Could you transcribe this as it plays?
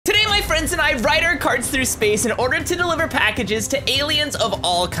friends and I ride our carts through space in order to deliver packages to aliens of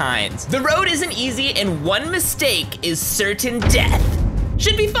all kinds. The road isn't easy, and one mistake is certain death.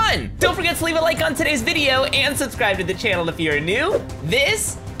 Should be fun. Don't forget to leave a like on today's video and subscribe to the channel if you're new.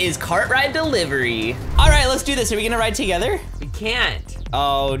 This is Cart Ride Delivery. All right, let's do this. Are we gonna ride together? We can't.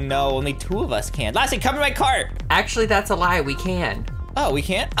 Oh no, only 2 of us can. Lassie, come in my cart. Actually, that's a lie. We can. Oh, we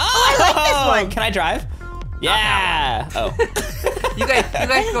can't? Oh, I like this one. Can I drive? Yeah. Oh. You guys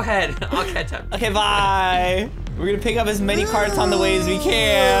go ahead. I'll catch up. Okay, bye. We're gonna pick up as many carts on the way as we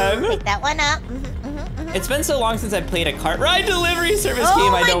can. Pick that one up. It's been so long since I played a cart ride delivery service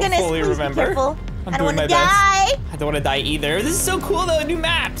game. I don't fully remember. Be careful. I'm I don't doing my want to die. best. I don't want to die either. This is so cool though. New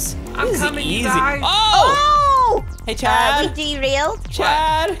maps. I'm coming, you guys. Oh! Hey, Chad. We derailed.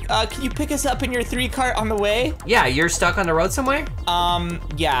 Chad, can you pick us up in your 3 cart on the way? Yeah, you're stuck on the road somewhere?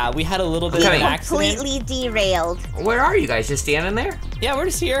 Yeah, we had a little bit of an accident. Completely derailed. Where are you guys? Just standing there? Yeah, we're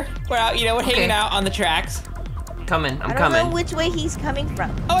just here. We're out, we're hanging out on the tracks. Coming, I'm I don't coming. know which way he's coming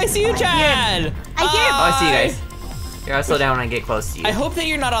from. Oh, I see you, Chad. I hear him. Oh, I see you guys. Here, I'll slow down when I get close to you. I hope that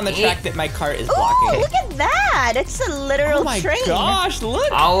you're not on the track that my cart is blocking. Ooh, look at that. It's a literal train. Oh my gosh,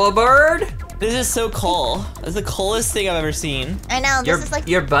 look. Owl bird. This is so cool. This is the coolest thing I've ever seen. I know, this is like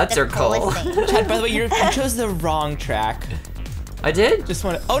your butts the are cool. Chad, by the way, you chose the wrong track. I did? Just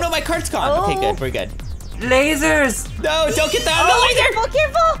want to, oh no, my cart's gone. Oh. Okay, good, we're good. Lasers. No, don't get that on the laser.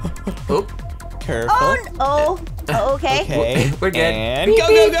 Careful. Oop. Careful. Oh, okay. Okay. We're good. And Beep, go,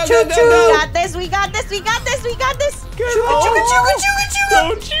 beep, go, go, choo, go, go, choo. go. We got this, we got this, we got this, we got this.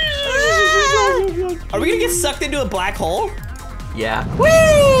 Are we gonna get sucked into a black hole? Yeah.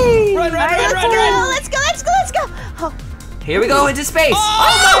 Whee! Run, run, run, run, run. Let's go. Oh. Here we go into space.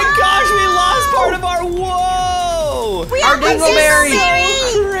 Oh my gosh, we lost part of our, whoa. We Our have a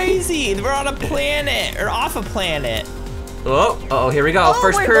dingleberry. Crazy, we're on a planet, or off a planet. Oh, here we go.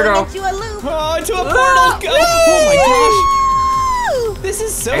 First we're portal. going into a loop. Oh, into a portal. Go. Oh my gosh. This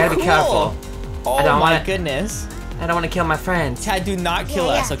is so cool. I gotta be careful. Oh I don't my wanna- goodness. I don't want to kill my friends. Chad, do not kill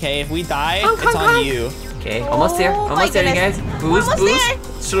Yeah. us, okay? If we die, Oh, it's come, on come. you. Okay, almost there. Oh, Almost my there, you guys. goodness. Boost, Almost boost.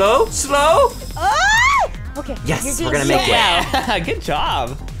 there. Slow, slow. Oh! Okay. Yes, you're we're doing gonna make so it. well. Yeah, good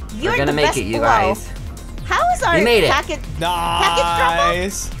job. You're We're gonna the make best it, you blow. guys. How is our We made it. packet?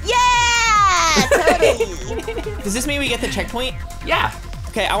 Nice. Yeah, totally. Does this mean we get the checkpoint? Yeah.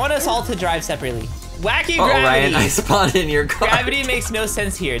 Okay, I want us all to drive separately. Wacky Oh, gravity. Ryan, I spawned in your car. Gravity makes no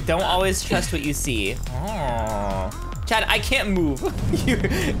sense here. Don't always trust what you see. Oh. Chad, I can't move.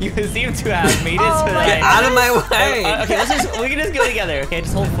 You seem to have made it Oh so my that Get out of my way. okay, we can just go together. Okay,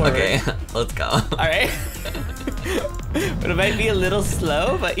 just hold forward. Okay, let's go. All right. But it might be a little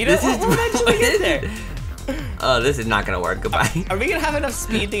slow, but you know, This is- we'll eventually get there. Oh, this is not gonna work. Goodbye. Are we gonna have enough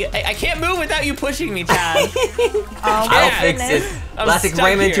speed to get? I can't move without you pushing me, Chad. Oh I'll my fix goodness. it. I'm Plastic, stuck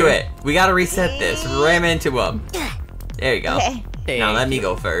ram into here. it. We gotta reset this. Ram into him. There you go. Okay. Now let me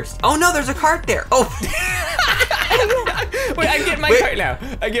go first. Oh no, there's a cart there. Oh. Wait, I get my cart now.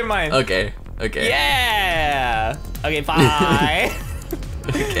 I get mine. Okay. Okay. Yeah. Okay, bye.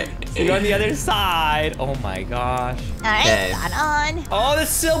 Okay. So go on the other side. Oh my gosh. All right, Okay. got on. Oh, this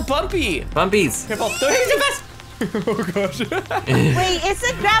is so bumpy. Bumpies. Careful. Don't hit me too fast. Oh gosh. Wait, it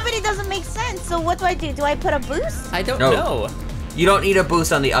said gravity doesn't make sense. So what do I do? Do I put a boost? I don't No. know. You don't need a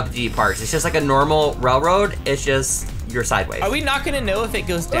boost on the up G parts. It's just like a normal railroad. It's just you're sideways. Are we not gonna know if it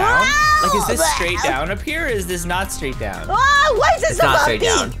goes down? Wow. Like, is this straight down up here, or is this not straight down? Oh, why is it It's so not bumpy? straight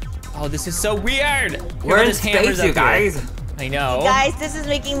down. Oh, this is so weird. We're in This hammer's space, up you guys. here. I know. Guys, this is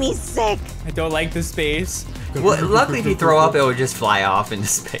making me sick. I don't like the space. Well, luckily, if you throw up, it would just fly off into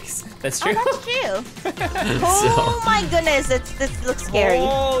space. That's true. Oh, that's true. Oh my goodness, this looks scary.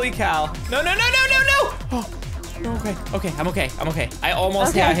 Holy cow. No, no, no, no, no, no. Oh, okay, okay, I'm okay, I'm okay. I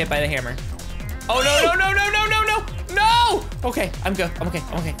almost got hit by the hammer. Oh, no, no, no, no, no, no, no, no. Okay, I'm good, I'm okay,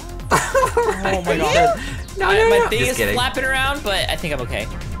 I'm okay. Oh my god. My thing Just is kidding. flapping around, but I think I'm okay.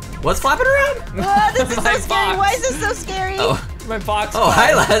 What's flapping around? Oh, this is so My scary. box. Why is this so scary? Oh, My box. oh, hi,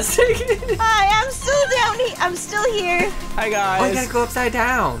 fell. Elastic. Hi, I'm still down here. I'm still here. Hi, Oh, you guys. gotta go upside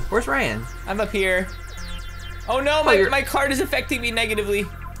down. Where's Ryan? I'm up here. Oh no, my card is affecting me negatively.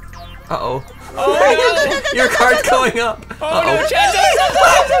 Uh-oh. Oh no. Your card's going up. Oh no, Uh-oh. Chad,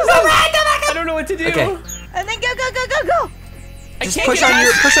 I don't know what to do. Okay. And then go. I Just can't push get on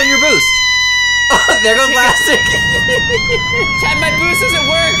out. your boost. Oh, there goes Elastic. Chad, my boost doesn't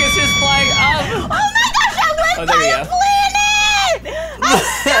work. It's just flying up. Oh my gosh, I went Oh, by there you a go. planet!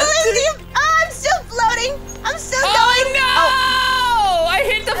 I'm still floating. I'm still Oh going. no! I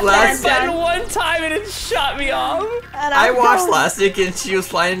hit the flash Elastic. button one time and it shot me off. And I I'm watched going. Elastic and she was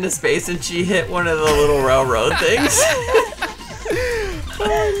flying into space and she hit one of the little railroad things.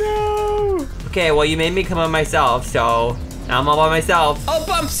 Oh Okay, well, you made me come on myself, so now I'm all by myself. Oh,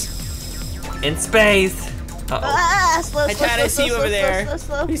 bumps! In space. Uh-oh. Slow, Hi, slow, Chad, I slow, see you slow, over slow, there. slow,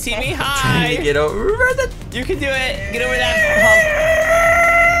 slow, slow. You see me? Trying to Hi! get over the... You can do it. Get over that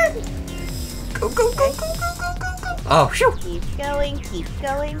Go, go, go, go, go, go, go, go. Oh, phew. Keep going, keep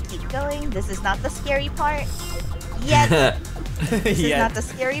going, keep going. This is not the scary part. Yet. hump. This is not the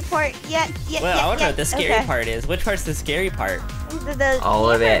scary part yet. Well, I wonder what the scary Okay. part is. Which part's the scary part? The All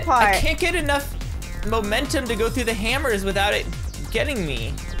of hammer it. Part. I can't get enough momentum to go through the hammers without it getting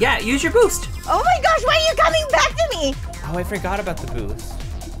me. Yeah, use your boost. Oh my gosh, why are you coming back to me? Oh, I forgot about the boost.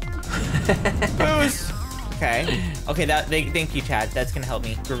 Boost! Okay. Okay, thank you, Chad. That's gonna help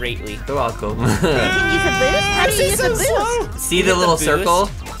me greatly. You're welcome. You can use a boost? How do you use a boost? See the little circle?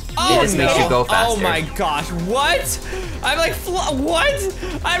 Oh, It just makes you go faster. Oh my gosh, what? I'm like, what?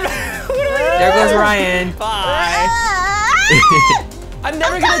 I'm what do I do? There goes Ryan. Bye. Ah! I'm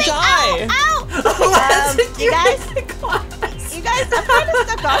never I'm gonna coming. die. Ow! You guys, I'm kind of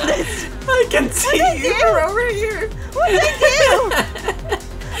stuck on this. I can see What'd I you. do? You're over here. What did I do?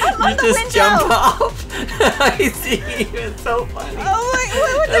 I'm on You the just window. jump off. I see you. It's so funny. Oh my,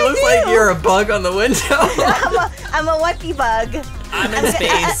 what It did looks I do? like you're a bug on the window. I'm a wappy bug. I'm in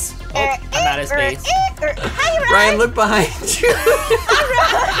space. Oh, I'm out of space. Hi, Ryan. Ryan, look behind you.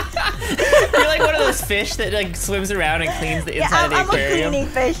 You're like one of those fish that like swims around and cleans the inside of the I'm a aquarium. cleaning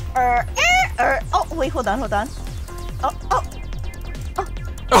fish. Oh, wait, hold on. Oh.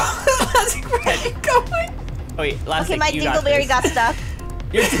 Where are you going? Oh wait, last Okay, thing, my you dingleberry this. got stuck.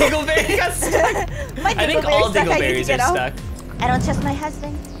 Your dingleberry got stuck. My I think all dingleberry's stuck. I need to dingleberries get are out. stuck. I don't trust my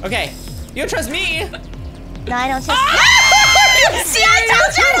husband. Okay, you don't trust me. No, I don't trust. See, I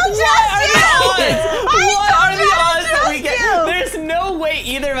What are the odds that we get? you. There's no way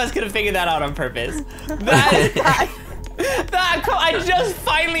either of us could have figured that out on purpose. I just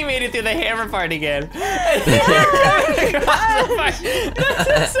finally made it through the hammer part again. That's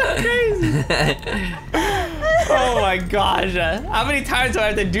so crazy. Oh my gosh. How many times do I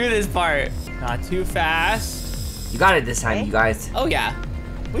have to do this part? Not too fast. You got it this time, Okay. you guys. Oh yeah.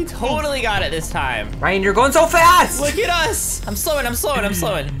 We totally got it this time. Ryan, you're going so fast. Look at us. I'm slowing.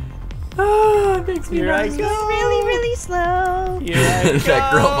 Oh, it makes me Here I nervous. go. Really, really slow. Here I go.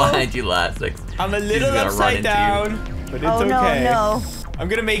 That girl behind you last six. I'm a She's little gonna run upside into down, but it's Oh okay. no. I'm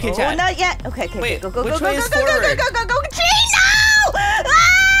gonna make it, Oh, Chad. not yet. Okay. Wait, Go, go, which go, way go, is go, go, go, forward? go, go, go, go, Gino!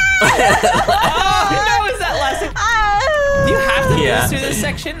 Oh no, is that last? Do you have to Yeah. boost through this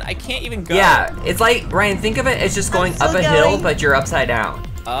section? I can't even go. Yeah, it's like, Ryan, think of it as just going still up a hill, going. but you're upside down.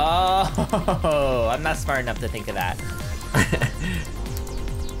 Oh, I'm not smart enough to think of that.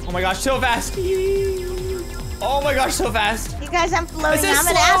 Oh my gosh, so fast. Oh my gosh, so fast. You guys, I'm It floating. says I'm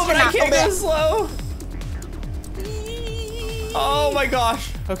an slow, but I astronaut. can't go slow. Oh my gosh.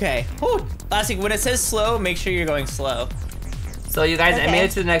 Okay. Oh, Lassie, when it says slow, make sure you're going slow. So you guys, I Okay. made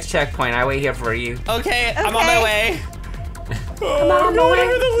it to the next checkpoint. I wait here for you. Okay, I'm on my Okay. way. Oh, on the way.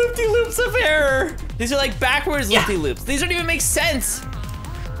 whatever the loop-de-loops of error. These are like backwards Yeah. loop-de-loops. These don't even make sense.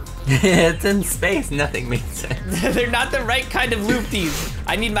 It's in space. Nothing makes sense. They're not the right kind of loop-des.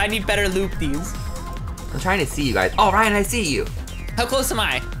 I need better loop-des. I'm trying to see you guys. Oh, Ryan, I see you. How close am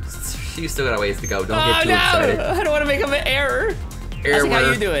I? You still got a ways to go. Don't Oh get too no! excited. I don't want to make an error. Error. Lassie, how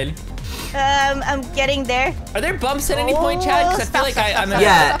you doing? I'm getting there. Are there bumps at any point, Chad? Because I feel like I'm in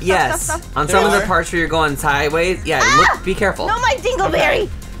Yeah, Stop, yes. stop. On There some of the are? parts where you're going sideways, yeah, Ah! look, be careful. No, my dingleberry.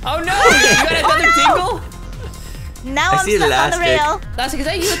 Oh no! You got another no! dingle? Now I I'm see stuck on the elastic. rail. Lassie, is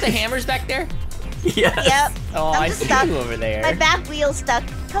that you with the hammers back there? Yes. Yep. Oh, I'm I just see stuck. you over there. My back wheel's stuck.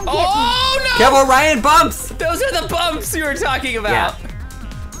 Come get me. Oh no! Careful, Ryan, bumps! Those are the bumps you were talking about.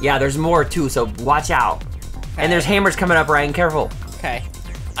 Yeah, there's more too, so watch out. And there's hammers coming up, Ryan, careful. Okay.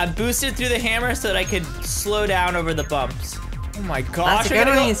 I boosted through the hammer so that I could slow down over the bumps. Oh my gosh, I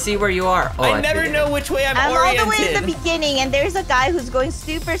don't even see where you are. Oh, I never figured know it. which way I'm I'm oriented. all the way at the beginning, and there's a guy who's going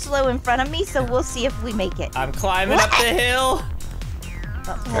super slow in front of me, so we'll see if we make it. I'm climbing up the hill.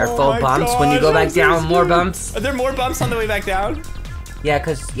 Careful, Oh my bumps. When you go gosh, back I'm so down, more scared. bumps. Are there more bumps on the way back down? Yeah,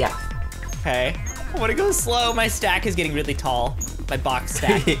 yeah. Okay. I want to go slow. My stack is getting really tall. My box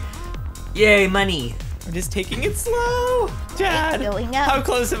stack. Yay, money. I'm just taking it slow. Dad, Going up. how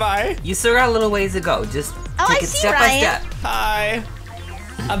close am I? You still got a little ways to go. Just Oh, take I it see step Ryan. by step. Hi.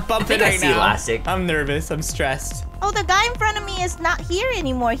 I'm bumping think I right see now. elastic. I'm nervous. I'm stressed. Oh, the guy in front of me is not here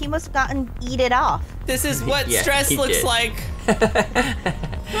anymore. He must have gotten eaten off. This is what Yeah, stress he looks did. like.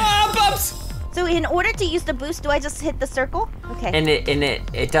 Ah, bumps! So in order to use the boost, do I just hit the circle? Okay. And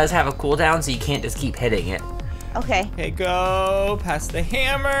it does have a cooldown, so you can't just keep hitting it. Okay. Okay, go past the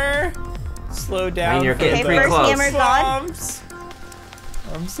hammer. Slow down. you're for getting the pretty first close. hammer gone. bumps.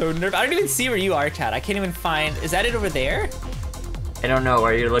 I'm so nervous. I don't even see where you are, Chad. I can't even find. Is that it over there? I don't know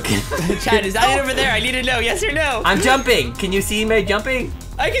where you're looking. Chad, is that it over there? I need to know. Yes or no? I'm jumping. Can you see me jumping?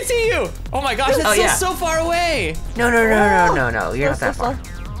 I can see you. Oh my gosh, that's still so far away. No. You're not that far.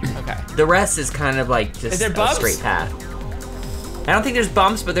 Okay. The rest is kind of like just Is there a bumps? straight path. I don't think there's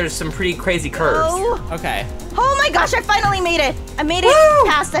bumps, but there's some pretty crazy curves. Oh. Okay. Oh my gosh, I finally made it. I made it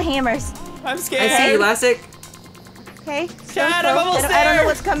past the hammers. I'm I scared. see you, Elastic. Okay. Chad, I'm almost I don't know there.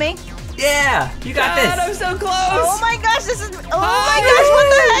 what's coming. Yeah, you got Chad, I'm this. so close. Oh my gosh, this is. Oh Hi. my gosh, what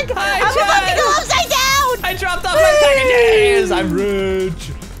the heck? Hi, I'm about to Chad. go upside down. I dropped off my packages. I'm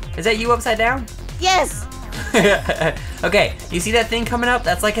rich. Is that you upside down? Yes. Okay, you see that thing coming up?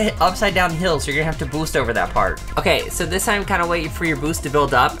 That's like an upside down hill, so you're gonna have to boost over that part. Okay, so this time kind of wait for your boost to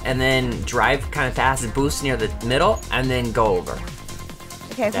build up and then drive kind of fast and boost near the middle and then go over.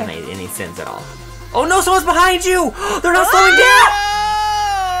 Okay. If that made any sense at all. Oh no, someone's behind you! They're not slowing down!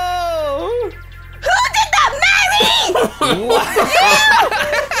 Oh! Who did that, Mary? What?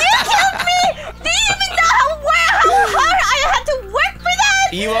 You killed me. Do you even know how hard I had to work for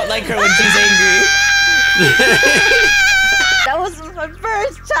that? You won't like her when she's angry. That was my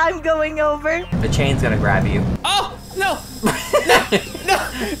first time going over. The chain's gonna grab you. Oh, no. No,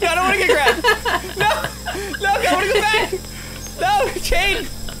 I don't want to get grabbed. No, I want to go back. No, chain,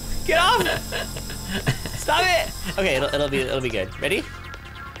 get off. Stop it. Okay, it'll be good. Ready?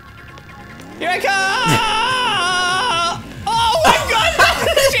 Here I come. Oh my God,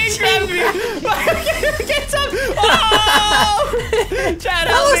 the chain grabbed me. Get some. Oh, Chad,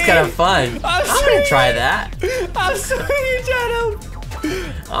 That was kind of fun. I'm gonna try that. I'm swinging, Chad, help.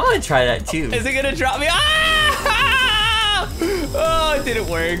 I'm gonna try that too. Is it gonna drop me? Ah! Oh, it didn't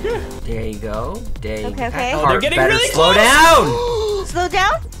work. There you go. There you go. Okay. Oh, they're getting better really slow close. down. Slow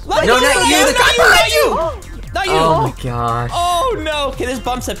down. No, not you. The guy behind you. Not you. Oh my gosh. Oh no. Okay, there's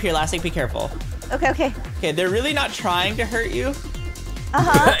bumps up here, Elastic. Be careful. Okay. Okay, they're really not trying to hurt you,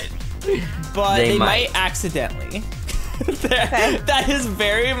 but They they might. might accidentally. That is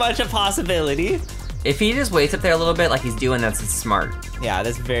very much a possibility. If he just waits up there a little bit like he's doing, that's smart. Yeah,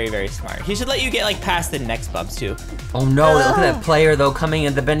 that's very, very smart. He should let you get like past the next bumps too. Oh no, look at that player though coming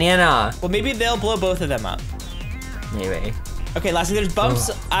in the banana. Well, maybe they'll blow both of them up. Maybe. Okay, lastly, there's bumps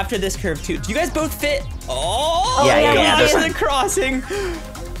after this curve too. Do you guys both fit? Oh, Yeah, gosh, they're the crossing.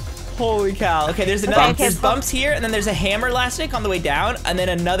 Holy cow. Okay, there's another. There's bumps here, and then there's a hammer Elastic on the way down, and then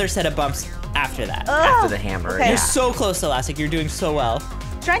another set of bumps after that. After the hammer. Okay. Yeah. You're so close, Elastic. You're doing so well.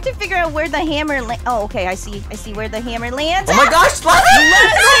 Trying to figure out where the hammer. Oh, okay. I see where the hammer lands. Oh my gosh,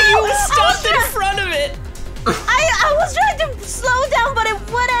 You stopped in front of it. I was trying to slow down, but it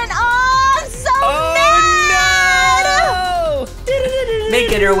wouldn't. Oh, I'm so mad. No!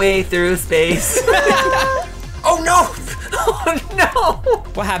 Making her way through space. Oh no! Oh no!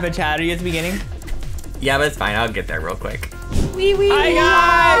 What happened, Chad? Are you at the beginning? Yeah, but it's fine. I'll get there real quick. Hi,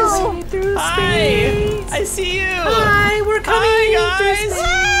 guys! Hi! I see you! Hi, we're coming.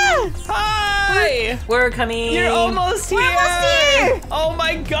 Hi, guys! Hi! We're coming. You're almost here! We're almost here. Oh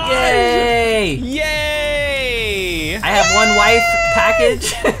my gosh! Yay! Yay! I have one wife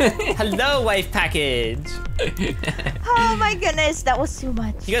package. Hello, wife package. Oh my goodness, that was too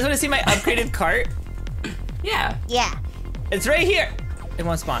much. You guys want to see my upgraded cart? Yeah. Yeah. It's right here. It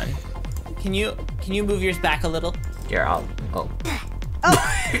won't spawn. Can you move yours back a little? Here, I'll. Oh.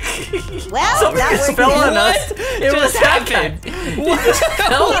 Well, Something that just worked. fell on What us. It just was happened? It just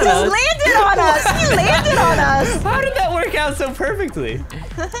fell on He just us. landed on us. He landed on us. How did that work out so perfectly?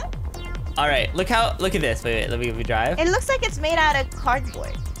 All right, look at this. Wait, let me drive. It looks like it's made out of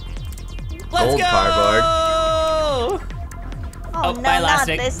cardboard. Let's Old go! cardboard. Oh, Oh, no, bye, not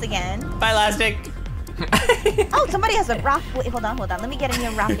Elastic. this again. Bye, Elastic. Oh, somebody has a rock. Wait, hold on. Let me get in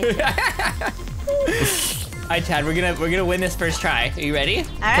your rocket. All right, Chad, we're gonna win this first try. Are you ready? All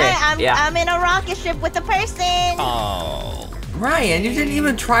right, yeah. I'm in a rocket ship with a person. Oh, Ryan, you didn't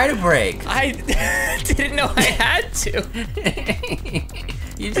even try to break. I didn't know I had to.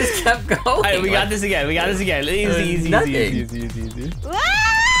 You just kept going. All right, we got this again. Easy. Nothing. Wah!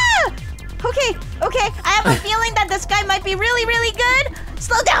 Okay. I have a feeling that this guy might be really, really good.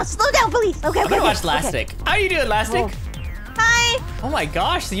 Slow down, please. Okay. I'm gonna watch Elastic. How are you doing, Elastic? Oh. Hi, Oh my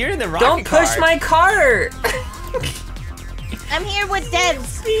gosh, so you're in the rocket Don't push cart. my cart. I'm here with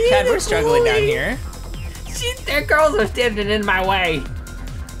Debs. Chad, we're struggling down here. That girls are standing in my way.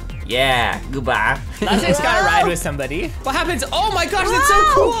 Yeah, goodbye. Elastic's gotta ride with somebody. What happens? Oh my gosh, that's so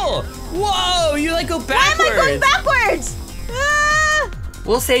cool. Whoa, you like go Why backwards. am I going backwards? Ah!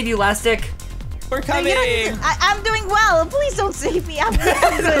 We'll save you, Elastic. We're No, coming. you don't need to- I'm doing well. Please don't save me. I'm good.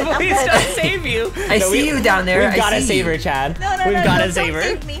 I'm Please good. don't save you. I see you down there. We've gotta I see save you. her, Chad. No, We've no, gotta don't save her.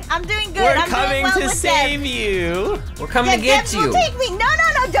 save me. I'm doing good. We're I'm coming doing well to with save Deb. you. We're coming to Deb, get Deb, you. don't take me. No,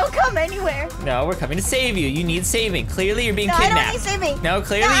 don't come anywhere. No, we're coming to save you. You need saving. Clearly, you're being No, kidnapped. I don't need saving. No,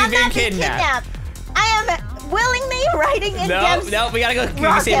 clearly no, you're I'm being not kidnapped. I am willingly riding in Deb's No, we gotta go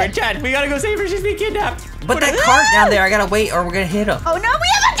rocket. save her, Chad. We gotta go save her. She's being kidnapped. But that cart down there, I gotta wait or we're gonna hit him. Oh no, we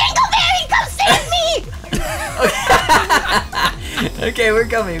have a dingleberry! Come save me! Okay, we're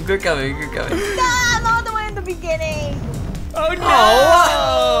coming. We're coming. We're coming. No, I'm all the way in the beginning. Oh no!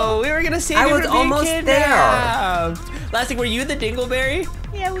 Oh. We were gonna save I you was from being almost kidnapped. Last thing, were you the dingleberry?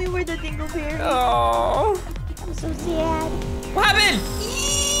 Yeah, we were the dingleberry. Oh. I'm so sad. What happened?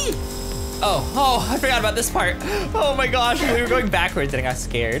 Eee! Oh, I forgot about this part. Oh my gosh, we were going backwards and I got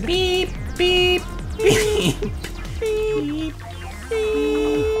scared. Beep, beep, beep. Beep,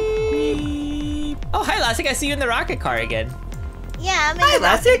 beep. Oh, hi, Lastic. I see you in the rocket car again. Yeah, I'm in Hi, the rocket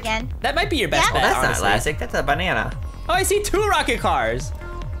Lastic. again. That might be your best Yeah. bet, Well, that's honestly. not elastic. That's a banana. Oh, I see 2 rocket cars.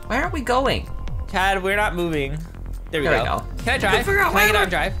 Where are we going? Chad, we're not moving. There we There go. we go. Can I drive? We'll figure out Can I get where out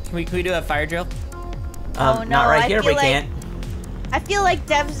and drive? Can we do a fire drill? Oh, no, not right I here. feel We like- can't. I feel like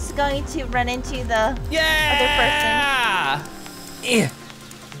Dev's going to run into the Yeah! Eh.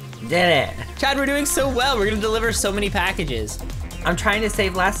 Did it. Chad, we're doing so well. We're gonna deliver so many packages. I'm trying to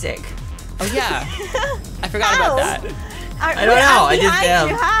save Lastic. Oh yeah, I forgot How? about that. I don't know, I just am.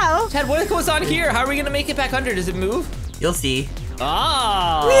 You. How? Chad, what goes on here? How are we gonna make it back under? Does it move? You'll see.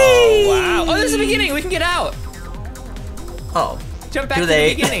 Oh, Whee! wow. Oh, this is the beginning. We can get out. Oh. Jump back Do to they?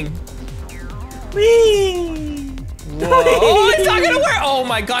 the beginning. Whee! Whoa. Oh, it's not gonna work. Oh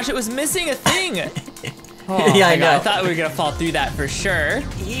my gosh, it was missing a thing. Oh, Yeah, I my God, I know. thought we were gonna fall through that for sure.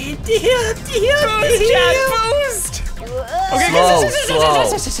 Boost, Boost, Chad, boost. Okay,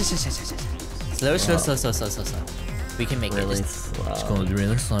 Slow, slow. We can make Really it. slow. Just go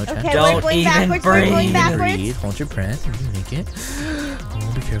really slow, Chad. Okay, Don't we're going even backwards. We're going breathe. backwards. Hold your breath. You can make it.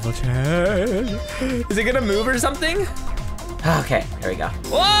 Oh, be careful, Chad. Is it gonna move or something? Okay, there we go.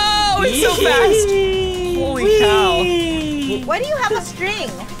 Whoa, it's so fast. Holy cow. Why do you have a string?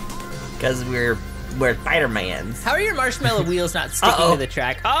 Because we're Spider-Mans. How are your marshmallow wheels not sticking Uh-oh. to the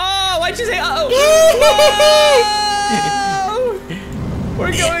track? Oh, why'd you say uh-oh? Whoa!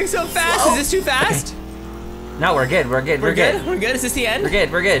 We're going so fast. Slow. Is this too fast? No, we're good. We're good. We're good? We're good? Is this the end? We're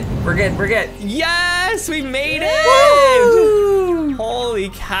good. We're good. We're good. We're good. Yes, we made it! Woo! Holy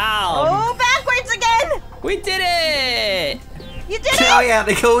cow. Oh, backwards again. We did it! You did it. Oh yeah,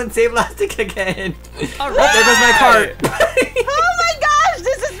 they go and save Lastic again. All Oh, there goes my cart. Oh my gosh,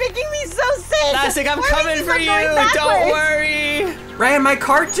 this is making me so sick. Elastic, I'm Why coming do for keep you! on going Don't backwards? worry! Ryan, my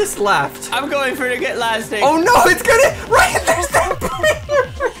cart just left. I'm going for to get Elastic. Oh no, it's gonna. Ryan, there's that.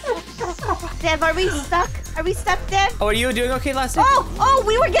 Dev, are we stuck? Are we stuck, Dev? Oh, are you doing okay, Elastic? Oh,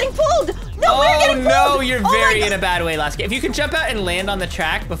 we were getting pulled. No, we were Oh getting no, pulled. you're Oh my very God. in a bad way, Elastic. If you can jump out and land on the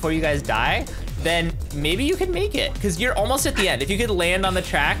track before you guys die, then maybe you can make it. Because you're almost at the end. If you could land on the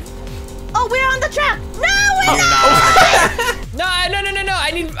track. Oh, we're on the track. No, we're You're not. No,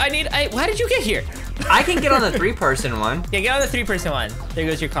 I need, why did you get here? I can get on the 3-person one. Yeah, get on the 3-person one. There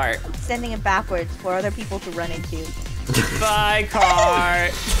goes your cart. Sending it backwards for other people to run into. Bye,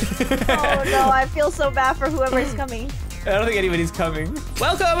 cart. Oh no, I feel so bad for whoever's coming. I don't think anybody's coming.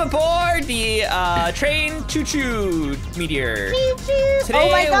 Welcome aboard the train choo-choo meteor. Choo choo. Today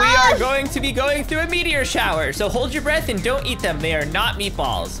Oh my we gosh. are going to be going through a meteor shower, so hold your breath and don't eat them. They are not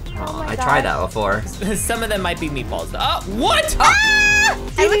meatballs. Oh my I God. tried that before. Some of them might be meatballs. Oh, what? Ah!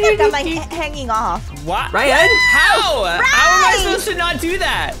 I look like I'm like hanging off. What? Ryan, How? How am I Right. supposed to not do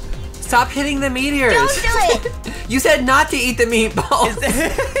that? stop hitting the meteors. Don't do it. You said not to eat the meatballs.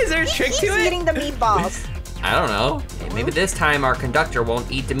 Is there a trick He's to it? eating the meatballs. I don't know. Maybe this time our conductor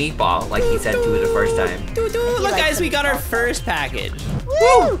won't eat the meatball like he said to the first time. Look, likes guys, the we got our meatballs. first package.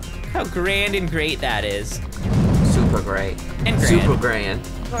 Woo! How grand and great that is. Super great. And grand. Super grand.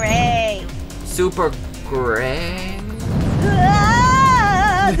 Great. Super grand.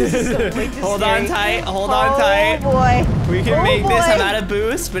 Ah, this is so way too Hold on scary. tight. Hold on tight. Oh boy. We can Oh, make this. boy. I'm out of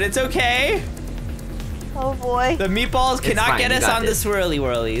boost, but it's okay. Oh boy. The meatballs cannot fine, get you us got on this. the swirly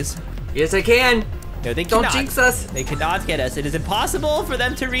whirlies. Yes, I can. No, they Don't cannot. jinx us. They cannot get us. It is impossible for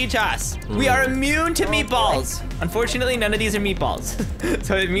them to reach us. We are immune to meatballs. Unfortunately, none of these are meatballs.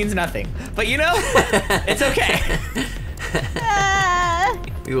 So it means nothing. But you know, it's okay. Ah.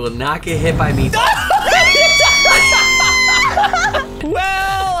 We will not get hit by meatballs.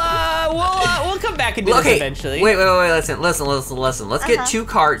 Well, we'll come jump back and do this eventually. Wait, listen. Let's get 2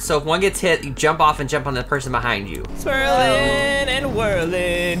 carts, so if one gets hit, you jump off and jump on the person behind you. Swirling and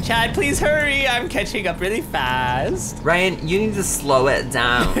whirling. Chad, please hurry. I'm catching up really fast. Ryan, you need to slow it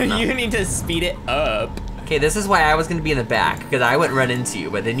down. You need to speed it up. Okay, this is why I was gonna be in the back, because I wouldn't run into you,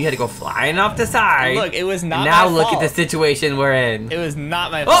 but then you had to go flying off the side. Look, it was not my fault. fault. Now look at the situation we're in. It was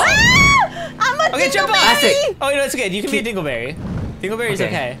not my fault. Ah, I'm a Okay, jump off. dingleberry. Oh, no, it's okay. You can be a dingleberry. Dingleberry's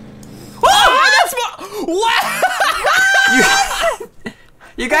okay. Oh, that's what?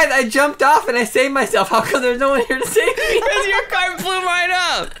 You guys, I jumped off and I saved myself. How come there's no one here to save me? Because your car flew right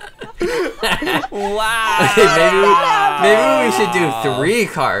up. Wow. Okay, maybe we should do 3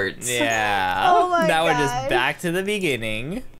 carts. Yeah. Oh my now we're God. just back to the beginning.